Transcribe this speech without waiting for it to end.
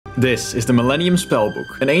This is the Millennium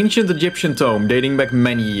Spellbook, an ancient Egyptian tome dating back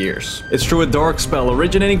many years. It's through a dark spell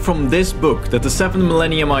originating from this book that the 7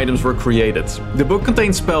 Millennium items were created. The book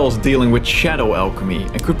contains spells dealing with shadow alchemy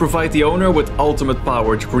and could provide the owner with ultimate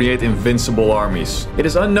power to create invincible armies. It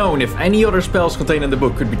is unknown if any other spells contained in the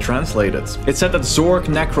book could be translated. It's said that Zork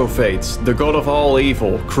Necrophate, the god of all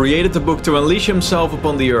evil, created the book to unleash himself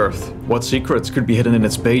upon the earth. What secrets could be hidden in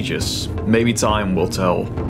its pages? Maybe time will tell.